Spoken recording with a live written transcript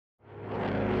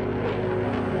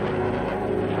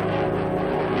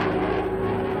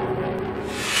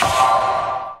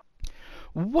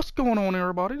What's going on,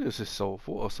 everybody? This is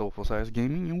Soulful of SoulfulSax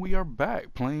Gaming, and we are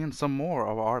back playing some more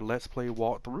of our Let's Play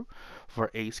walkthrough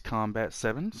for Ace Combat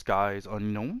 7 Skies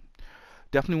Unknown.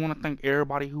 Definitely want to thank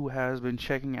everybody who has been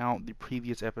checking out the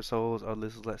previous episodes of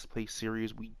this Let's Play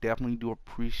series. We definitely do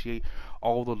appreciate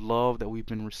all the love that we've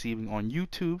been receiving on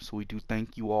YouTube, so we do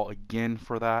thank you all again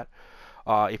for that.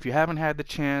 If you haven't had the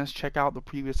chance, check out the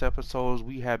previous episodes.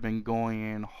 We have been going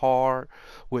in hard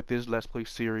with this Let's Play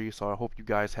series, so I hope you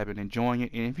guys have been enjoying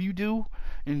it. And if you do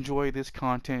enjoy this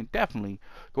content, definitely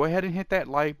go ahead and hit that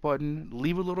like button.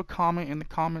 Leave a little comment in the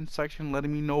comment section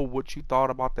letting me know what you thought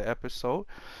about the episode.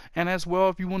 And as well,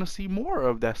 if you want to see more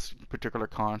of this particular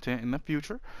content in the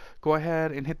future, go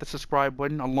ahead and hit the subscribe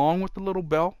button along with the little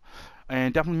bell.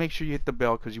 And definitely make sure you hit the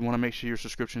bell because you want to make sure your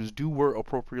subscriptions do work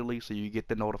appropriately so you get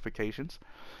the notifications.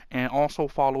 And also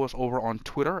follow us over on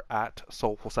Twitter at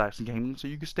SoulfulSax Gaming so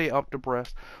you can stay up to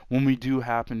breast when we do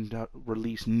happen to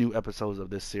release new episodes of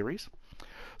this series.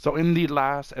 So in the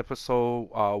last episode,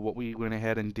 what we went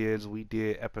ahead and did is we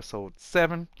did episode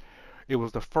 7. It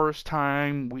was the first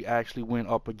time we actually went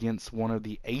up against one of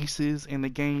the aces in the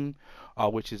game,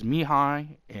 which is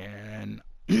Mihai. And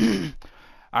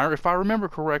if I remember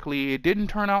correctly, it didn't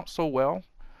turn out so well.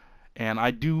 And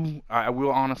I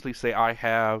will honestly say I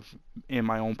have, in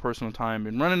my own personal time,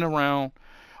 been running around,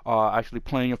 actually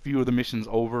playing a few of the missions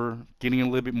over, getting a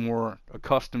little bit more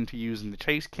accustomed to using the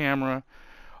chase camera.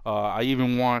 I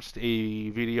even watched a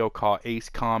video called Ace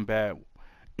Combat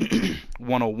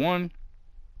 101,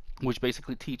 which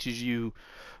basically teaches you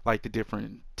like the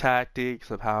different tactics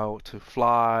of how to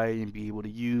fly and be able to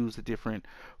use the different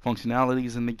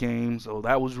functionalities in the game. So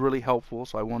that was really helpful.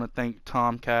 So I want to thank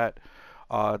Tomcat.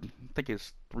 I think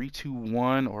it's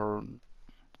 321, or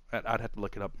I'd have to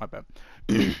look it up, my bad,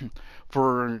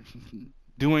 for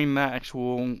doing that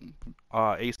actual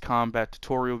Ace Combat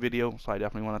tutorial video. So I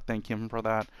definitely want to thank him for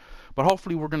that. But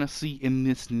hopefully we're going to see in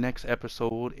this next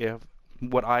episode if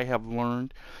what I have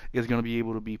learned is going to be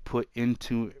able to be put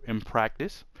into in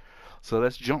practice. So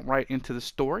let's jump right into the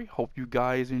story. Hope you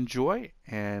guys enjoy,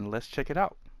 and let's check it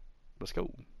out. Let's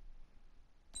go.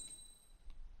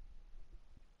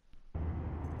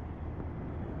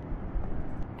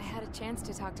 I had a chance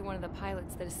to talk to one of the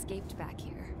pilots that escaped back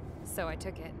here, so I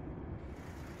took it.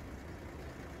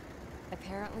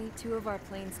 Apparently, 2 of our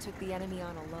planes took the enemy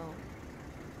on alone.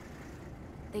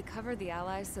 They covered the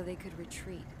Allies so they could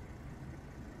retreat.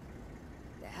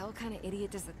 The hell kind of idiot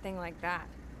does a thing like that?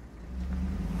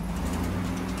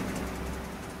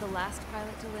 The last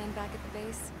pilot to land back at the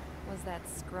base was that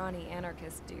scrawny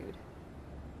anarchist dude.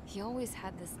 He always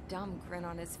had this dumb grin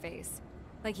on his face,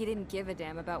 like he didn't give a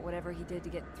damn about whatever he did to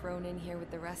get thrown in here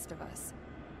with the rest of us.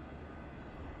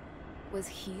 Was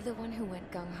he the one who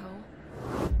went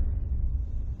gung-ho?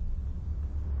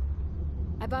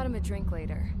 I bought him a drink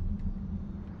later.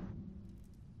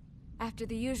 After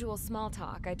the usual small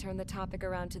talk, I turned the topic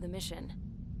around to the mission.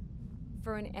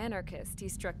 For an anarchist, he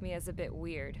struck me as a bit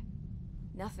weird.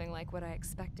 Nothing like what I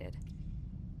expected.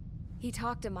 He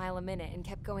talked a mile a minute and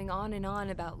kept going on and on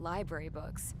about library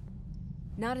books.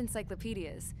 Not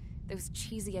encyclopedias, those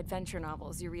cheesy adventure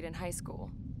novels you read in high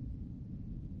school.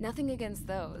 Nothing against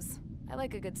those. I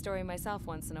like a good story myself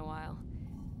once in a while.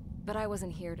 But I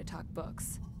wasn't here to talk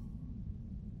books.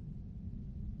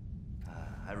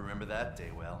 I remember that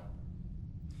day well.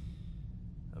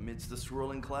 Amidst the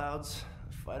swirling clouds,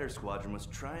 a fighter squadron was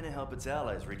trying to help its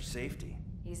allies reach safety.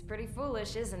 He's pretty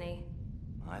foolish, isn't he?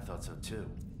 I thought so too.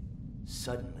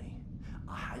 Suddenly,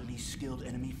 a highly skilled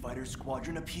enemy fighter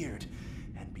squadron appeared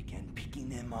and began picking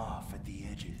them off at the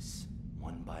edges.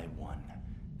 One by one,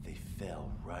 they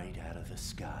fell right out of the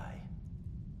sky.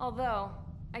 Although,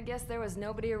 I guess there was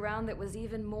nobody around that was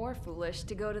even more foolish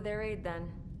to go to their aid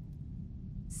then.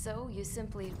 So you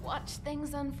simply watch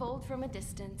things unfold from a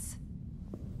distance.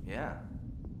 Yeah.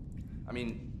 I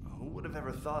mean, who would have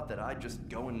ever thought that I'd just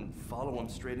go and follow him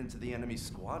straight into the enemy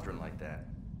squadron like that?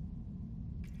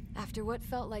 After what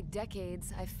felt like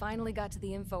decades, I finally got to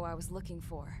the info I was looking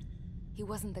for. He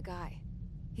wasn't the guy.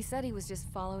 He said he was just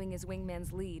following his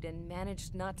wingman's lead and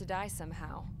managed not to die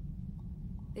somehow.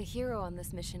 The hero on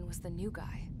this mission was the new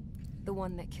guy. The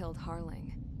one that killed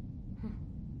Harling.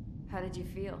 How did you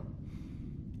feel?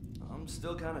 I'm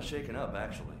still kind of shaken up,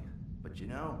 actually. But you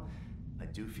know, I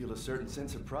do feel a certain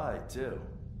sense of pride, too.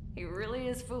 He really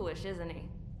is foolish, isn't he?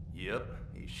 Yep,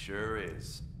 he sure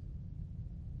is.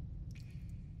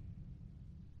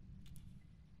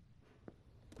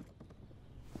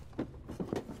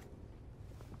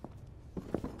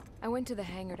 I went to the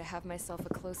hangar to have myself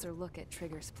a closer look at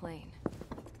Trigger's plane.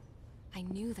 I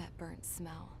knew that burnt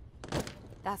smell.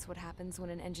 That's what happens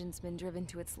when an engine's been driven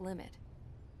to its limit.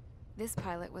 This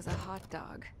pilot was a hot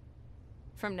dog.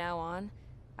 From now on,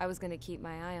 I was gonna keep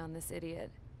my eye on this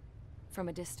idiot. From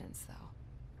a distance, though.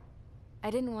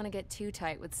 I didn't want to get too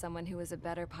tight with someone who was a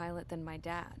better pilot than my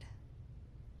dad.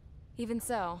 Even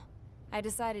so, I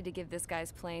decided to give this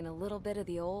guy's plane a little bit of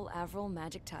the old Avril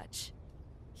magic touch.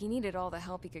 He needed all the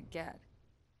help he could get.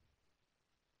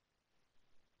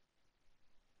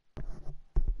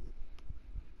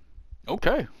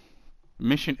 Okay.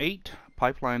 Mission 8,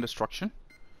 Pipeline Destruction.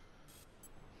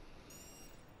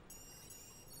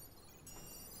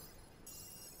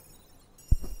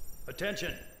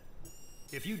 Attention!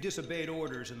 If you disobeyed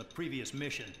orders in the previous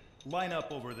mission, line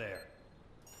up over there.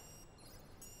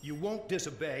 You won't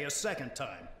disobey a second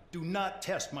time. Do not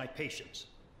test my patience.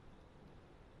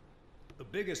 The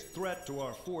biggest threat to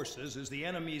our forces is the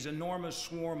enemy's enormous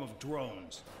swarm of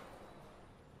drones.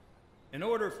 In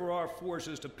order for our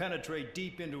forces to penetrate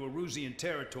deep into Erusean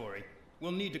territory,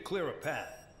 we'll need to clear a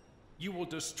path. You will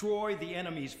destroy the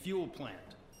enemy's fuel plant.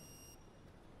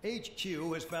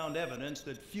 HQ has found evidence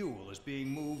that fuel is being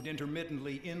moved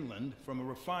intermittently inland from a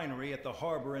refinery at the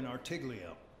harbor in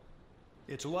Artiglio.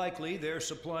 It's likely they're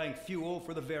supplying fuel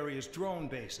for the various drone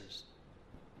bases.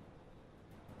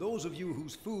 Those of you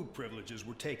whose food privileges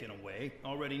were taken away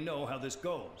already know how this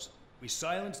goes. We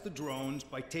silence the drones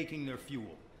by taking their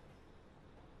fuel.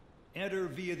 Enter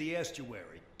via the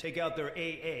estuary, take out their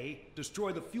AA,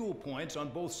 destroy the fuel points on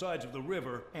both sides of the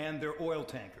river and their oil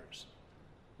tankers.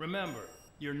 Remember,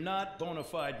 you're not bona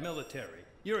fide military.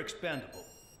 You're expendable.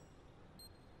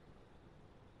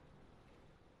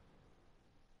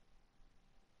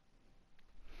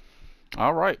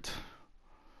 All right.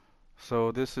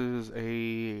 So this is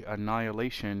a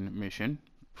annihilation mission,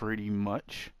 pretty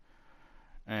much.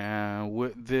 And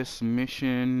with this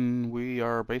mission, we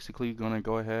are basically going to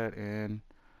go ahead and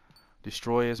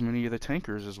destroy as many of the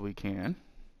tankers as we can.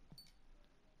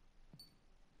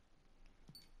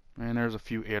 And there's a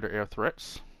few air-to-air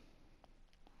threats.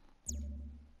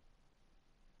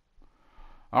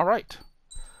 Alright.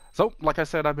 So, like I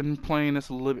said, I've been playing this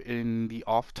a little bit in the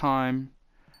off time.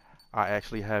 I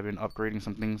actually have been upgrading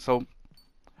some things. So,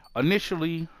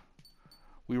 initially,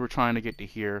 we were trying to get to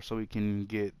here so we can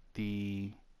get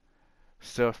the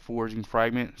self-forging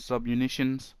fragment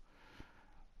submunitions.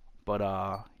 But,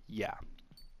 yeah.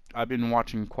 I've been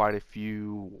watching quite a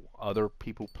few other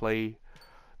people play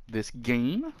this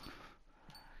game,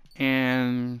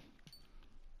 and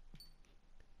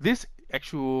this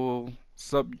actual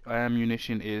sub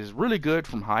ammunition is really good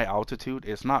from high altitude.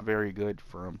 It's not very good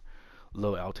from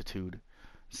low altitude,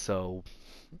 so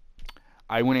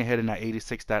I went ahead and I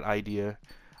 86 that idea.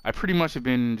 I pretty much have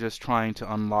been just trying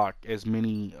to unlock as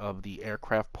many of the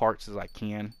aircraft parts as I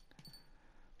can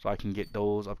so I can get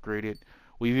those upgraded.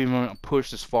 We've even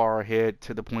pushed as far ahead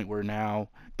to the point where now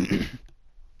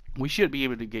we should be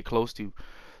able to get close to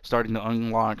starting to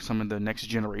unlock some of the next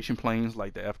generation planes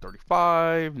like the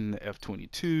F-35 and the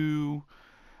F-22.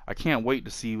 I can't wait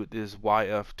to see what this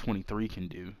YF-23 can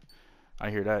do. I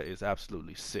hear that is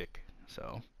absolutely sick.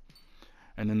 So,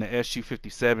 and then the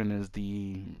SU-57 is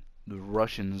the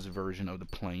Russians' version of the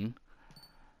plane,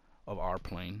 of our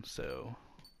plane. So,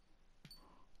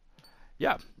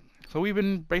 yeah. So we've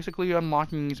been basically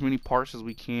unlocking as many parts as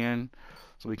we can,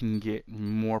 so we can get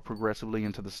more progressively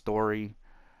into the story.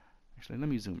 Actually, let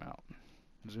me zoom out.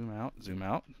 Zoom out, zoom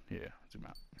out. Yeah, zoom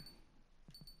out.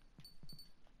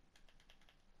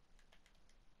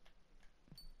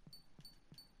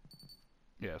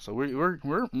 Yeah, so we're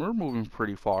moving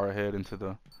pretty far ahead into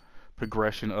the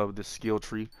progression of the skill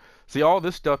tree. See all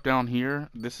this stuff down here,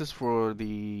 this is for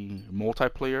the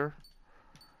multiplayer.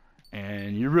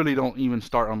 And you really don't even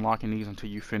start unlocking these until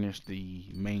you finish the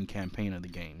main campaign of the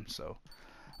game. So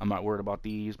I'm not worried about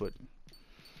these, but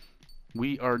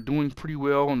we are doing pretty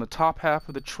well on the top half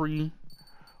of the tree.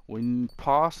 We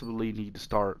possibly need to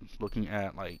start looking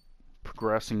at like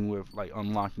progressing with like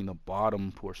unlocking the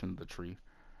bottom portion of the tree.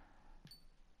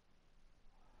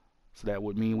 So that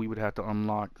would mean we would have to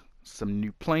unlock some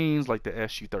new planes like the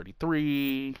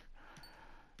SU-33,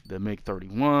 the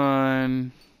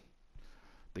MiG-31,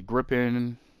 the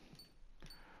Gripen.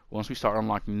 Once we start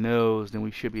unlocking those, then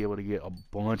we should be able to get a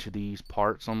bunch of these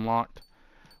parts unlocked,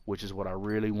 which is what I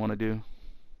really want to do.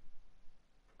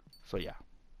 So yeah.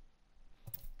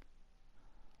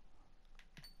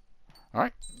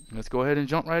 Alright, let's go ahead and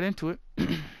jump right into it.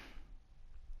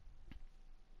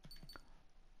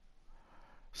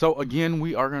 So again,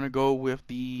 we are going to go with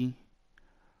the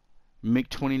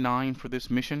MiG-29 for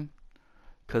this mission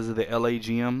because of the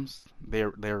LAGMs.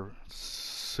 They're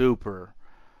super,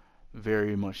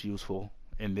 very much useful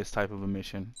in this type of a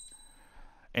mission.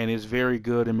 and is very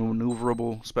good and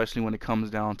maneuverable, especially when it comes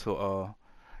down to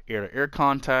air-to-air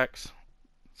contacts.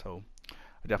 So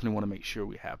I definitely want to make sure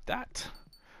we have that.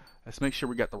 Let's make sure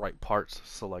we got the right parts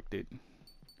selected.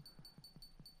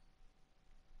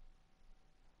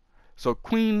 So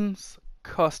Queen's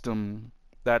Custom,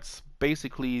 that's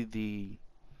basically the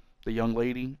young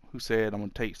lady who said, I'm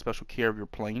going to take special care of your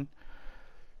plane.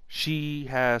 She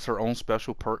has her own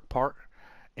special perk part,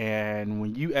 and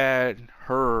when you add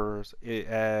hers, it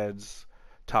adds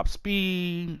top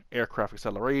speed, aircraft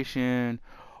acceleration,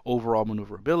 overall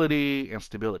maneuverability, and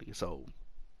stability. So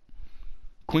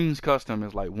Queen's Custom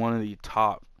is like one of the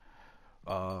top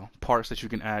parts that you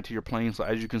can add to your plane. So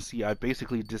as you can see, I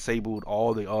basically disabled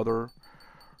all the other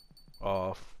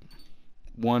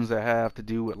ones that have to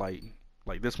do with like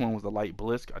this one was the light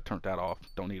blisk. I turned that off.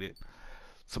 Don't need it.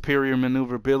 Superior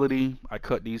maneuverability, I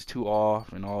cut these two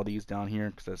off and all these down here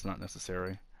because that's not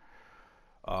necessary.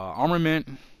 Armament,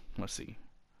 let's see.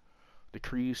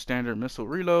 Decrease standard missile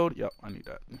reload. Yep, I need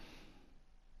that.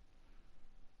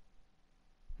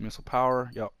 Missile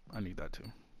power. Yep, I need that too.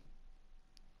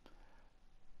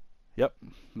 Yep,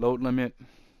 load limit.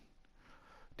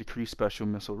 Decrease special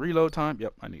missile reload time.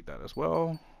 Yep, I need that as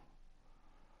well.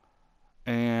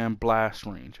 And blast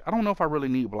range. I don't know if I really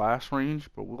need blast range,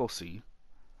 but we'll see.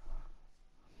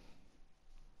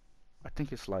 I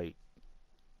think it's like,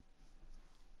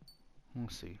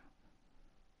 let's see.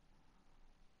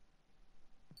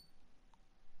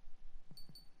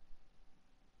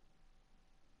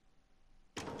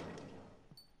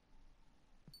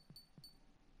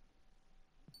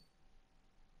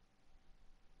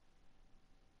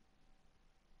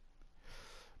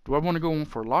 Do I want to go in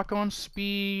for lock-on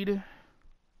speed?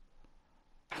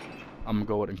 I'm going to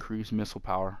go with increased missile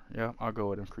power. Yeah, I'll go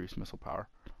with increased missile power.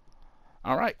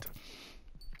 Alright.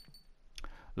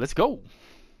 Let's go.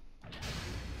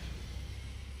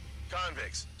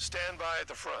 Convicts, stand by at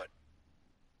the front.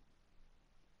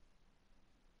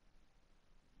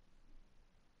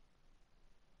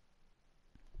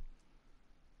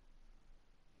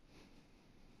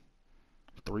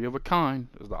 Three of a Kind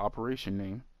is the operation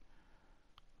name.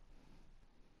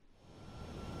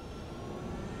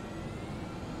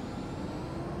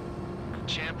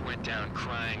 Champ went down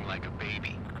crying like a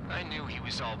baby. I knew he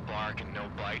was all bark and no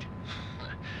bite.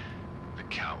 The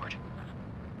coward.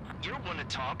 You're one to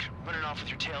talk, running off with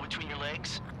your tail between your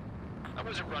legs. I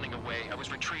wasn't running away, I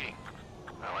was retreating.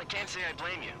 Well, I can't say I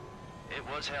blame you. It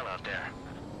was hell out there.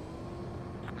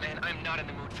 Man, I'm not in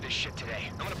the mood for this shit today.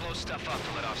 I'm gonna blow stuff up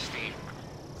to let off steam.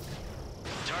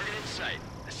 Target in sight.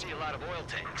 I see a lot of oil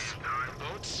tanks.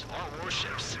 Boats, all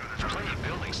warships. There's plenty of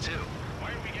buildings, too.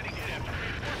 Why are we getting hit after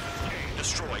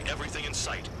Destroy everything in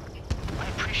sight. I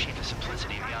appreciate the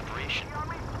simplicity of the operation.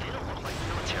 They don't look like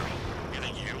military. You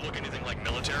think you look anything like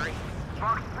military?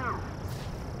 Fox 2.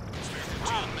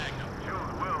 John Magnum. You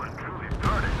well and truly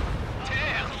started.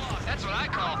 Damn! That's what I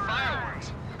call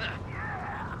fireworks.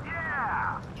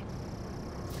 Yeah!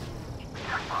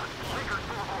 Jackpot. Tankers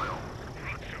full of oil.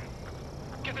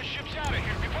 Get the ships out of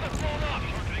here before they're blown up.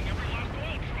 Targeting every last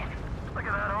oil truck. Look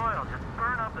at that oil just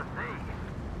burn up the sea.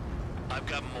 I've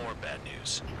got more bad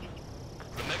news.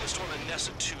 The megastorm in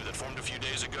Nessa 2 that formed a few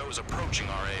days ago is approaching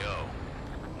our AO.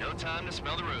 No time to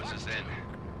smell the roses then.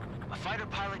 A fighter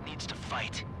pilot needs to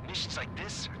fight. Missions like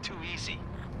this are too easy.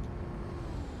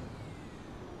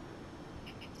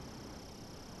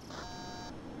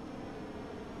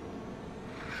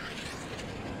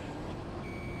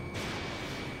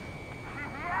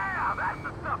 Yeah, that's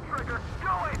the stuff, Trigger. Go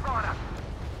away on us.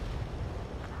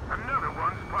 Another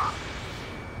one's popped.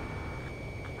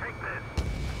 Take this.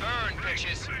 Burn,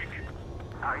 bitches!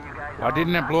 Are you guys Why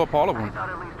didn't that blow up all of them? I thought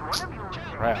at least one of you was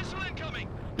Crap. Missile incoming!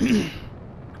 This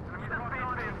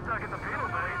being stuck in the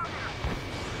field, eh?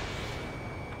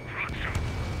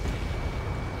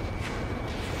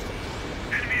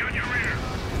 Enemy on your rear!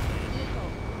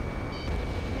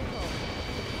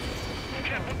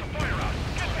 Can't put the fire out!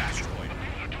 Get back! The fuels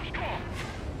are too strong!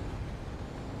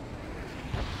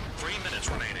 3 minutes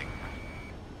remaining.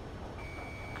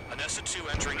 Anessa 2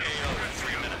 entering AO in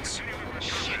 3 minutes.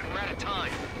 Shit, we're out of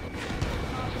time.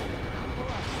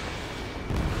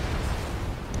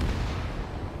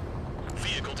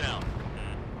 Vehicle down.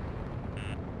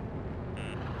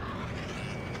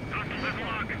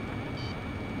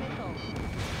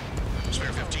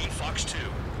 Spare 15, Fox 2.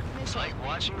 It's like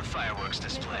watching the fireworks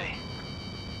display.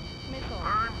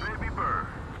 Burn, baby, burn.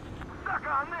 Suck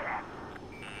on that.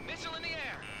 Missile in the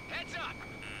air! Heads up!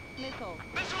 Missile.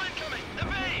 Missile incoming!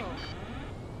 Evade!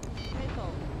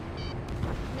 Missile.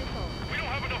 Missile. We don't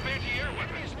have enough anti-air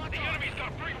weapons. The enemy's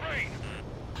got free reign.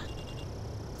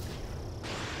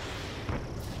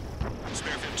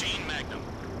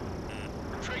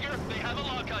 They have a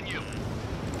lock on you.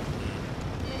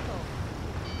 Missile.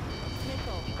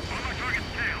 Missile. On my target's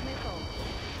tail. Missile.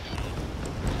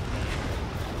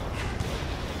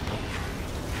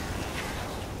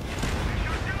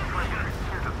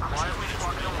 Quietly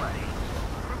walking away.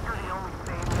 Think you're the only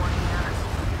sane one here?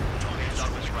 Tony's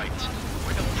dog was right.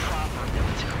 We're the proper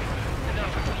military.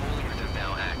 Enough of the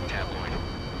holier-than-thou act tabloid.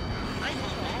 I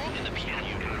belong in the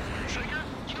PNU. Trigger,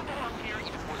 you belong here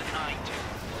even more than I do.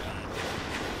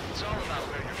 It's all about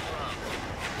where you're from.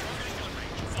 Targeting gun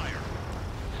range. Fire.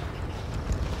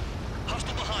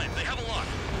 Hostile behind. They have a lock.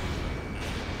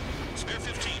 Spare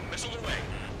 15. Missile away.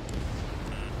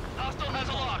 Hostile has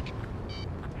a lock.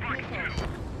 Missile.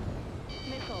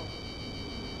 Missile.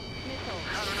 Missile.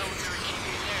 I don't know what they were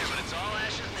keeping there, but it's all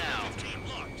ashes now. 15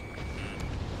 locked.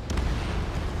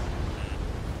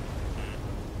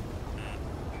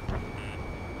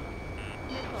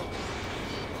 Missile.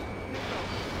 Missile.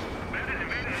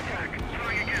 Evaded attack.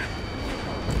 Trying again.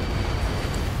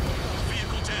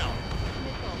 Vehicle down.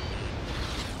 Missile.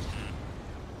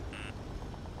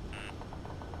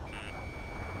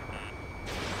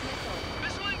 Missile.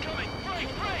 Missile incoming! Break!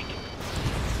 Break!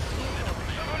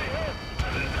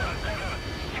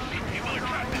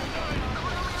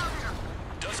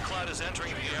 Dust cloud is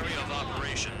entering the area of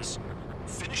operations.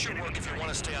 Finish your work if you want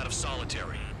to stay out of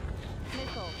solitary.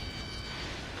 Missile.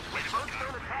 With folks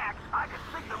don't attack, I can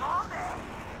sink them all day.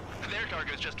 Their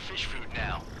cargo is just fish food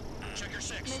now. Check your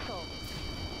 6. Missile.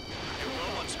 You're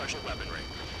low on special weaponry.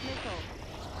 Missile.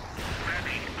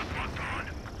 Ready. I'm locked on.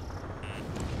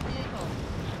 Missile.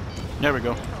 There we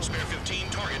go. Spare 15.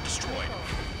 Target destroyed.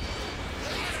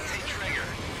 Hey, Trigger,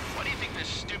 why do you think this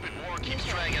stupid war keeps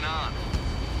dragging on?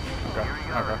 Okay.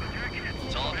 Okay.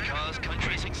 It's all because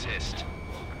countries exist.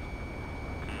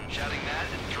 Shouting that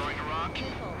and throwing a rock is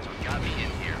what got me in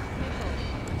here.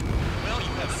 Well, you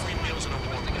have free meals and a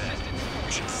warm bed.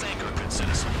 You should thank our good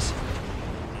citizens.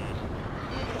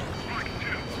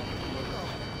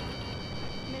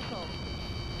 Missile.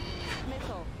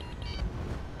 Missile.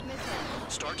 Missile.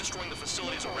 Start destroying the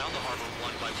facilities around the harbor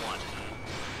one by one.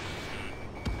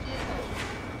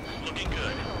 Looking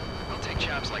good. I'll take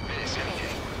chaps like this any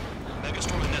day.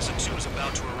 Megastorm Nessa 2 is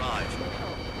about to arrive.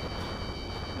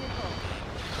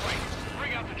 Right.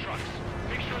 Bring out the trucks.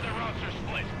 Make sure their routes are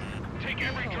split. Take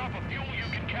every drop of fuel you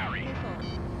can carry.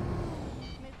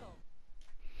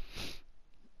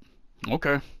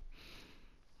 Okay.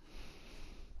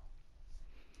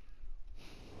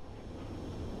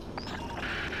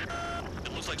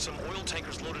 It looks like some oil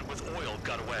tankers loaded with oil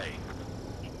got away.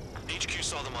 HQ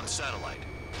saw them on satellite.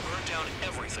 Burned down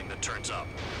everything that turns up.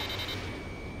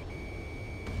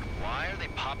 Why are they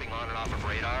popping on and off of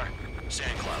radar?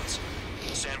 Sand clouds.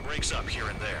 Sand breaks up here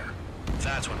and there.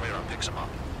 That's when radar picks them up.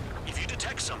 If you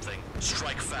detect something,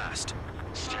 strike fast.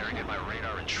 Staring at my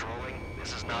radar and trolling?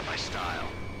 This is not my style.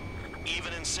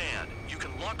 Even in sand, you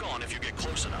can lock on if you get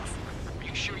close enough. Are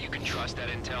you sure you can trust that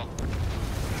intel?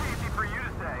 Easy for you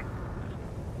to say.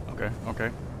 Okay.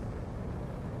 Okay.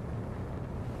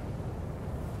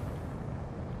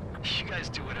 You guys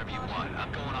do whatever you want.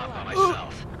 I'm going off by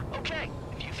myself. Okay,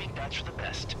 if you think that's for the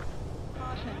best.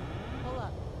 Caution. Pull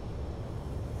up.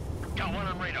 Got one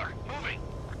on radar. Moving.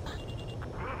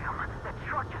 Damn, that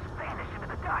truck just vanished into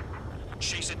the dust.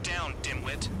 Chase it down,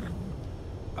 dimwit.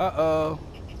 Uh-oh.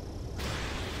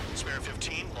 Spare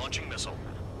 15, launching missile.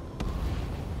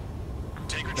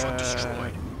 Tanker truck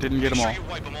destroyed. Didn't get Make them all. sure you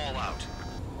wipe them all out.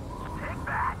 Take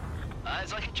that.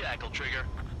 Eyes like a jackal, Trigger.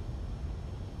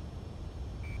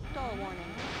 Stall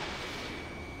warning.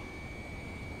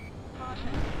 Caution.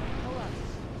 Pull up.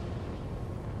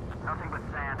 Nothing but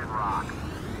sand and rock.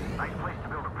 Nice place to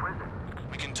build a prison.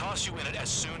 We can toss you in it as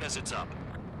soon as it's up.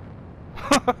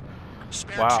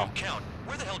 Spare Wow. 2 count.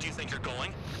 Where the hell do you think you're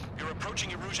going? You're approaching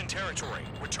Erusean territory.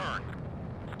 Return.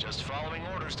 Just following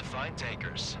orders to find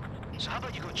tankers. So how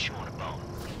about you go chew on a bone?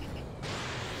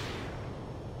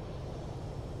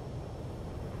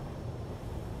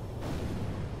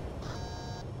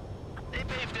 They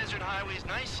pave desert highways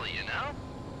nicely, you know?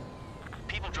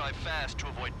 People drive fast to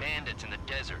avoid bandits in the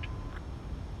desert.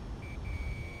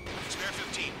 Spare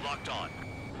 15, locked on.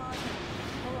 Caution.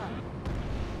 Pull up.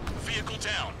 Vehicle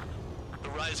down. The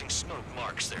rising smoke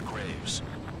marks their graves.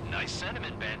 Nice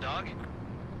sentiment, band dog.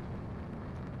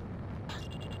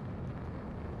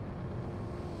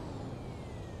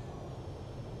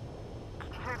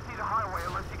 Can't see the highway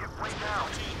unless you get way down.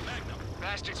 14, Magnum.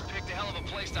 Bastards picked a hell of a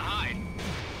place to hide.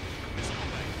 Missile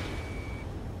away.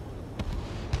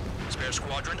 Spare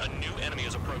squadron, a new enemy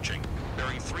is approaching.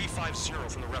 Bearing 350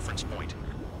 from the reference point.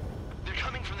 They're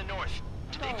coming from the north.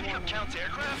 Did they pick up Count's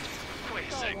aircraft? Wait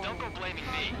a sec, don't go blaming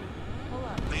me. Pull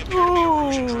up. They appear to be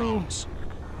Erusean drones.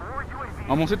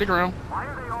 Almost hit the ground.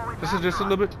 This is just a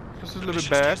little bit. This is a The little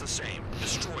bit mission bad. stays the same.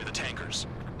 Destroy the tankers.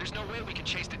 There's no way we can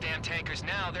chase the damn tankers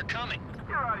now. They're coming.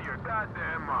 You're out of your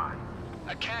goddamn mind.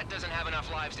 A cat doesn't have enough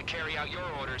lives to carry out your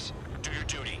orders. Do your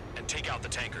duty and take out the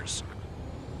tankers.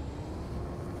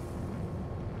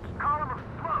 Column of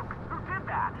smoke. Who did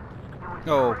that?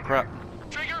 Oh crap!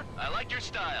 Trigger, I like your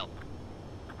style.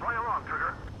 Play along,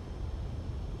 Trigger.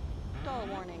 Stall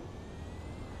warning.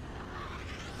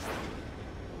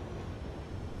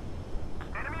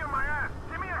 Enemy on my ass.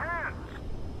 Give me a hand.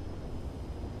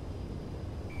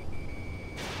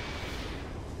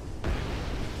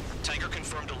 Tanker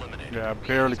confirmed eliminated. Yeah, I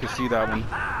barely could see that one.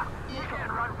 You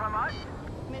can't run from us.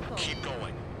 Missile. Keep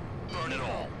going. Burn it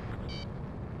all.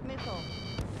 Missile.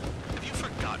 Have you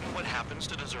forgotten what happens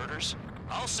to deserters?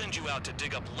 I'll send you out to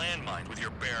dig up landmines with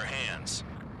your bare hands.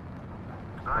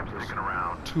 I'm sticking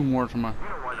around. 2 more to my. You know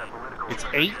why that political... It's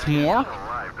 8 more.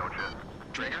 alive, don't you?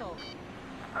 Trigger. Missile.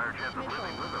 Higher chance of Missile.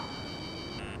 living with them.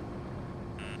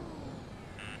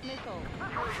 Missile.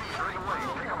 UAV straight away.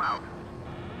 Take them out.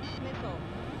 Missile.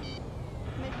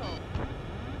 Missile.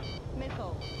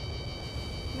 Missile.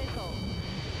 Missile.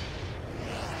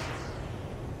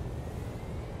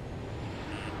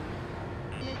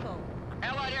 Missile.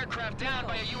 Allied aircraft down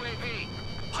by a UAV.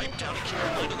 Pipe down and keep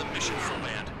them into the mission full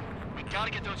band. We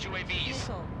gotta get those UAVs.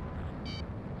 Missile.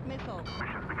 Missile.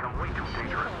 Mission's become way too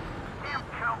dangerous. Missile. Damn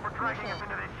count for dragging us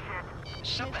into this shit.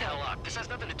 Shut the hell up. This has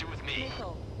nothing to do with me.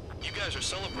 Missile. You guys are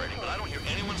celebrating, but I don't hear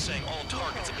anyone saying all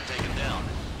targets have been taken down.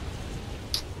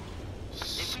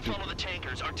 If we follow the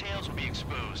tankers, our tails will be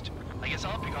exposed. I guess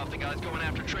I'll pick off the guys going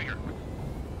after Trigger.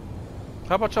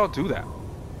 How about y'all do that?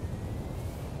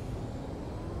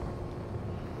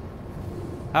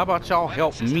 How about y'all Weapon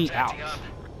help system's me out? acting up.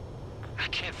 I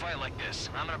can't fight like this.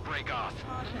 I'm gonna break off.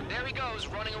 Caution. There he goes,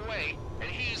 running away. And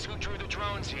he's who drew the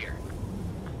drones here.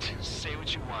 Say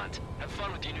what you want. Have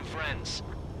fun with your new friends.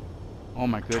 Oh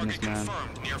my goodness, Target man.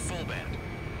 confirmed near full band.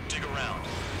 Dig around.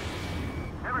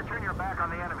 Never turn your back on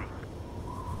the enemy.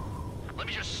 Let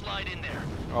me just slide in there.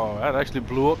 Oh, that actually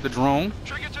blew up the drone.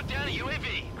 Trigger took down a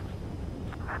UAV.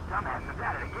 That dumbass is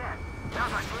at it again.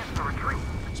 Now's our chance to retreat.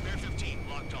 Spare 15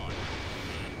 locked on.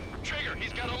 Trigger,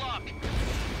 he's got a lock.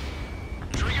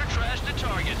 Trigger trashed the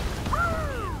target.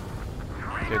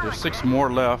 Okay, there's 6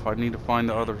 more left. I need to find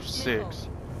the other 6. Missile.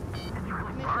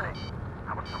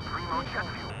 How about some primo jet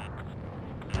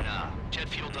fuel? Nah, jet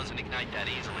fuel doesn't ignite that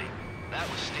easily. That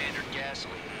was standard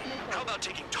gasoline. How about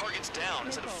taking targets down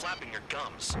instead of flapping your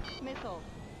gums? Missile.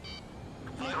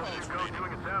 5 minutes Go remaining.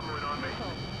 doing a tabloid on me.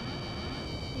 Missile.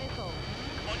 Missile.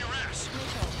 On your ass.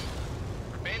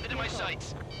 Missile. Bandit in my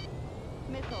sights.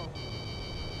 Missile.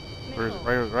 Where's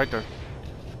Missile. right there?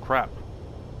 Crap.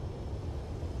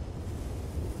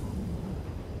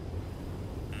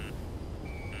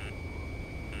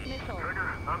 Missile. Trigger,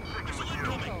 I'm sticking with you.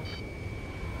 Missile.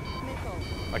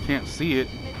 Missile. I can't see it.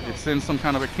 It's in some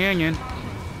kind of a canyon. Caution.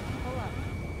 Pull up.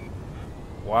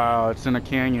 Wow, it's in a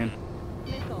canyon.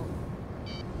 Missile.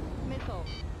 Missile.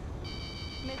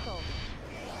 Missile.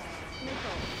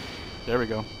 Missile. There we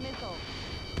go. Missile.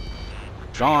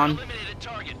 Gone. Eliminated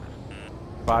target.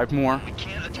 5 more. We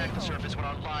can't attack the surface when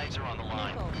our lives are on the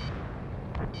line.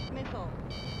 Missile. Missile.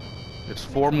 It's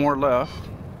 4 more left.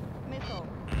 Missile.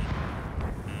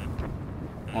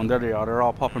 Oh, there they are. They're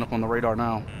all popping up on the radar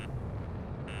now.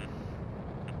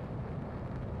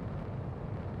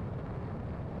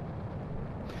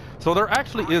 So there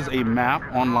actually is a map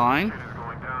online. Mission is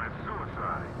going down as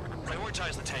suicide.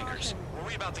 Prioritize the tankers.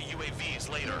 Worry about the UAVs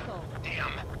later. Missile.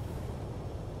 Damn.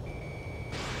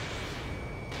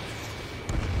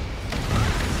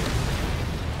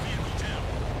 Vehicle down.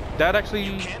 That actually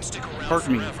You can't stick around hurt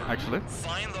me, forever. actually.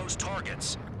 Find those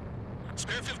targets.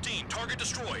 Spare 15. Target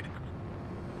destroyed.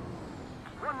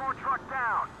 One more truck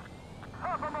down.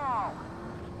 Pop them all.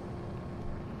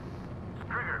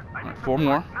 Trigger, I Alright, need 4 some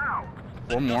more. trucks now.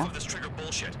 4 Enough more. of this Trigger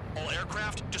bullshit. All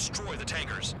aircraft, destroy the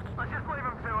tankers. Let's just leave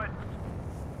them to it.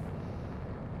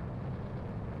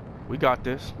 We got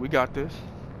this. We got this.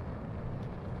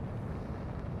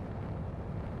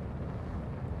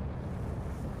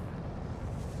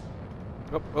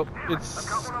 Oh, oh, Damn it, I've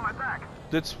got one on my back.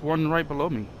 it's one right below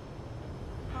me.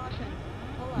 Caution.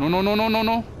 Pull up. No, no, no, no, no,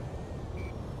 no.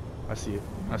 I see it.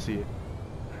 I see it.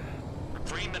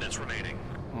 3 minutes remaining.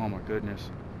 Oh my goodness.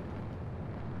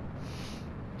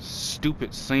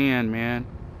 Stupid sand, man.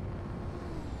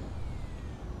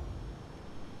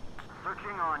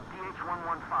 Searching on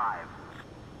DH-115.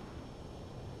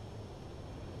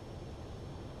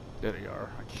 There they are.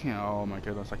 I can't. Oh my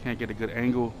goodness. I can't get a good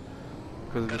angle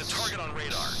Because Got a it's target on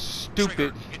radar. stupid.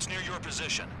 Trigger, it's near your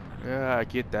position. Yeah, I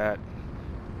get that.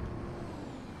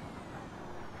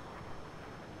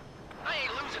 I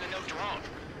ain't losing to no drone.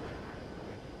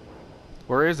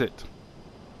 Where is it?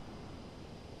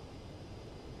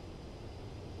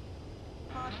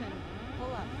 Caution.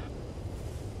 Pull up.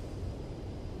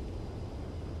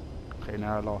 Okay,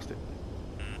 now I lost it.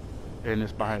 And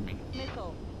it's behind me.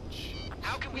 Missile.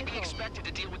 How can we be Missile. expected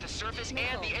to deal with the surface and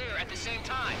Missile. the air at the same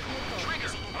time? Missile. Trigger,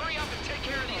 hurry up and take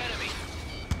care of the enemy.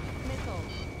 Missile.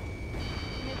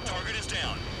 Missile. Target is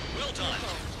down. Well done.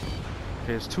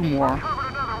 Okay, it's two more.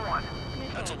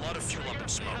 That's a lot of fuel up in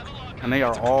smoke. And they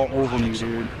are all over me,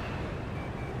 dude.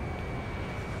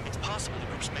 It's possible the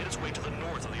group's made its way to the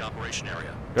north of the operation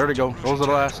area. There they go. Those are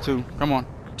the last two. Come on.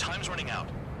 Time's running out.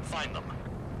 Find them.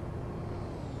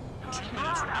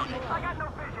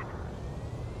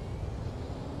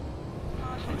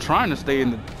 I'm trying to stay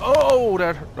in the... Oh,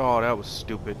 that was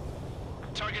stupid.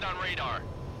 Target on radar.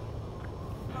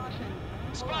 Caution.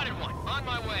 Spotted one. On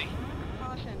my way.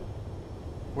 Caution.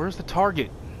 Where's the target?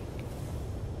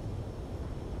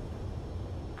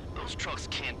 Those trucks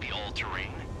can't be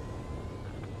all-terrain.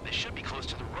 They should be close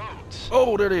to the roads.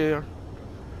 Oh, there they are.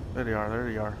 There they are.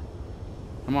 There they are.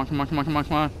 Come on, come on, come on, come on,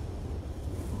 come on.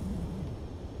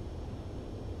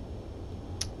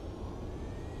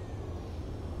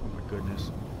 Oh my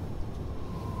goodness.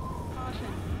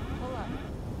 Caution. Pull up.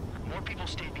 More people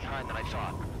stayed behind than I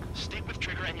thought. Stick with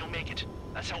Trigger and you'll make it.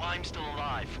 That's how I'm still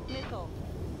alive. Missile.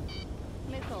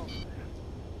 Missile.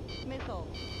 Missile.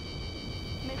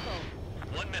 Missile.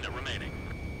 1 minute remaining.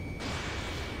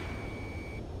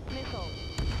 Missile.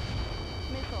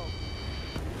 Missile.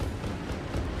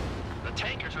 The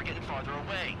tankers are getting farther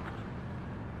away.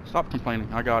 Stop complaining.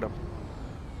 I got him.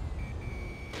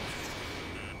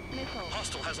 Missile.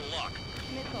 Hostile has a lock.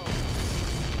 Missile.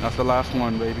 That's the last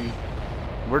one, baby.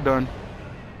 We're done.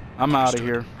 I'm out of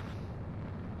here.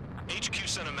 HQ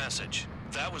sent a message.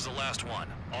 That was the last one.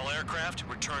 All aircraft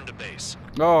return to base.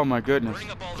 Oh my goodness.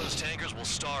 Bring up all those tankers will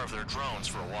starve their drones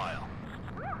for a while.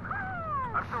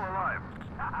 I'm still alive.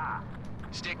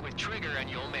 Stick with Trigger and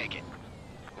you'll make it.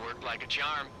 Worked like a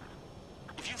charm.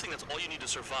 If you think that's all you need to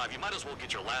survive, you might as well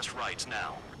get your last rites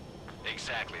now.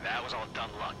 Exactly, that was all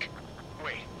dumb luck.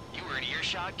 Wait, you were in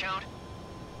earshot, Count?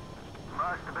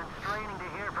 Must have been straining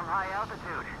to hear from high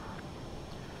altitude.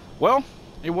 Well,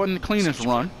 it wasn't the cleanest Seems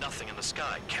you run. got nothing in the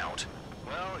sky, Count.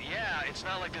 Well, yeah, it's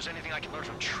not like there's anything I can learn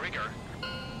from Trigger.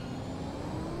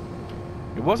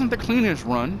 It wasn't the cleanest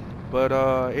run, but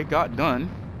it got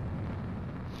done.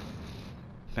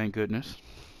 Thank goodness.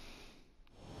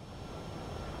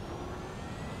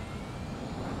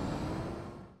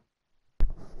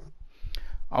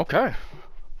 Okay.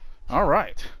 All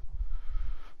right.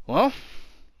 Well,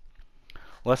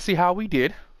 let's see how we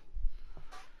did.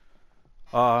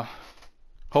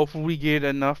 Hopefully we get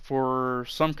enough for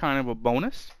some kind of a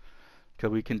bonus,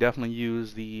 because we can definitely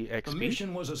use the The XP.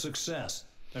 mission was a success.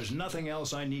 There's nothing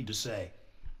else I need to say.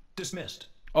 Dismissed.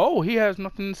 Oh, he has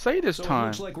nothing to say this So it time.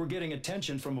 looks like we're getting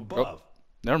attention from above.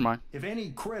 Never mind. If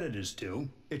any credit is due,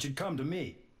 it should come to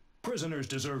me. Prisoners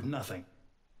deserve nothing.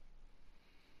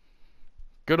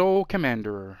 Good old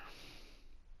commander.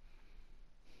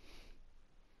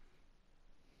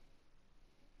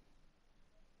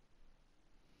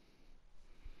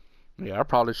 Yeah, I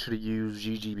probably should have used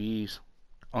GGBs,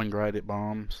 unguided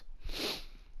bombs.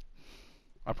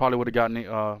 I probably would have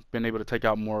gotten been able to take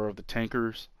out more of the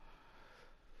tankers.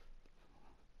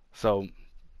 So,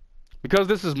 because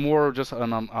this is more of just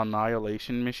an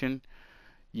annihilation mission,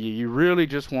 you really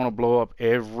just want to blow up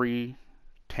every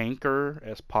tanker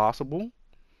as possible,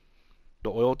 the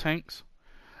oil tanks.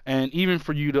 And even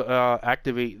for you to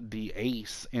activate the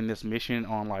ace in this mission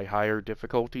on like higher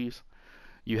difficulties,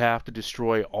 you have to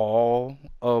destroy all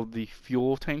of the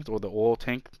fuel tanks or the oil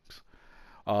tanks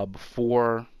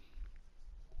before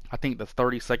I think the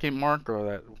 30-second mark,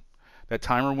 or that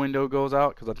timer window goes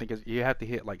out, because I think you have to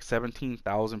hit like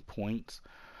 17,000 points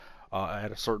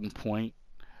at a certain point,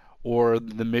 or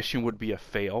the mission would be a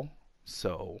fail.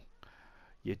 So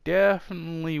you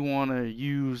definitely want to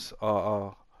use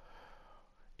an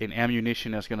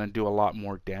ammunition that's going to do a lot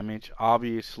more damage.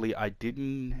 Obviously, I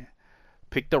didn't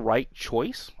pick the right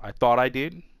choice. I thought I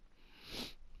did,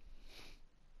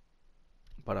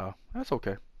 but that's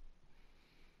okay.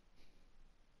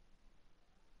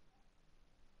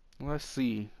 Let's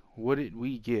see, what did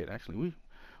we get? Actually,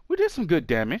 we did some good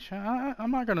damage. I'm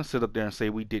not gonna sit up there and say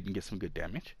we didn't get some good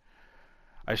damage.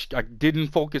 I didn't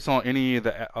focus on any of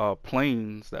the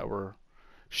planes that were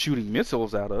shooting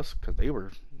missiles at us, because they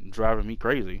were driving me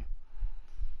crazy.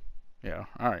 Yeah,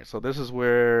 alright, so this is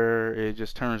where it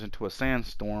just turns into a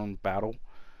sandstorm battle.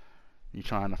 You're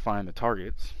trying to find the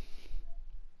targets.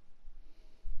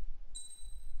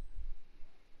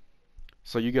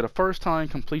 So you get a first time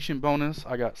completion bonus.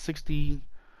 I got 60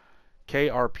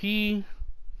 KRP.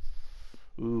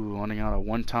 Ooh, only got a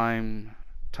one time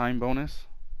bonus.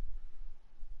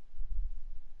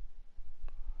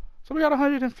 So we got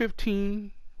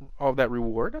 115 of that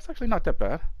reward. That's actually not that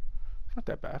bad. Not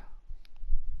that bad.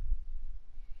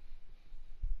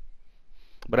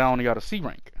 But I only got a C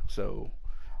rank, so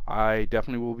I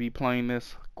definitely will be playing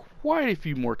this quite a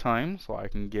few more times so I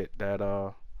can get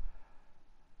that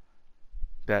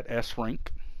that S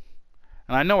rank.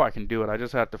 And I know I can do it. I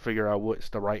just have to figure out what's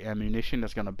the right ammunition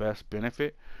that's gonna best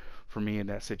benefit for me in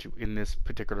that in this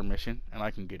particular mission, and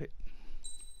I can get it.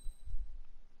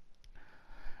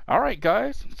 Alright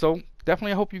guys, so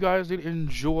definitely I hope you guys did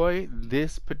enjoy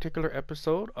this particular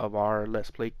episode of our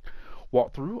Let's Play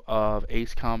walkthrough of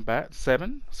Ace Combat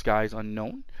 7, Skies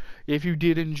Unknown. If you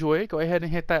did enjoy it, go ahead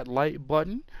and hit that like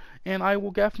button, and I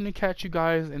will definitely catch you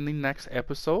guys in the next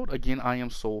episode. Again, I am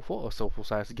Soulful of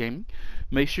SoulfulSax Gaming.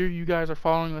 Make sure you guys are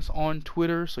following us on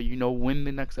Twitter so you know when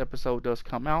the next episode does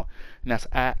come out, and that's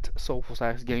at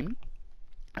SoulfulSax Gaming.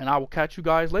 And I will catch you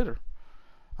guys later.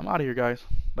 I'm out of here, guys.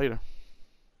 Later.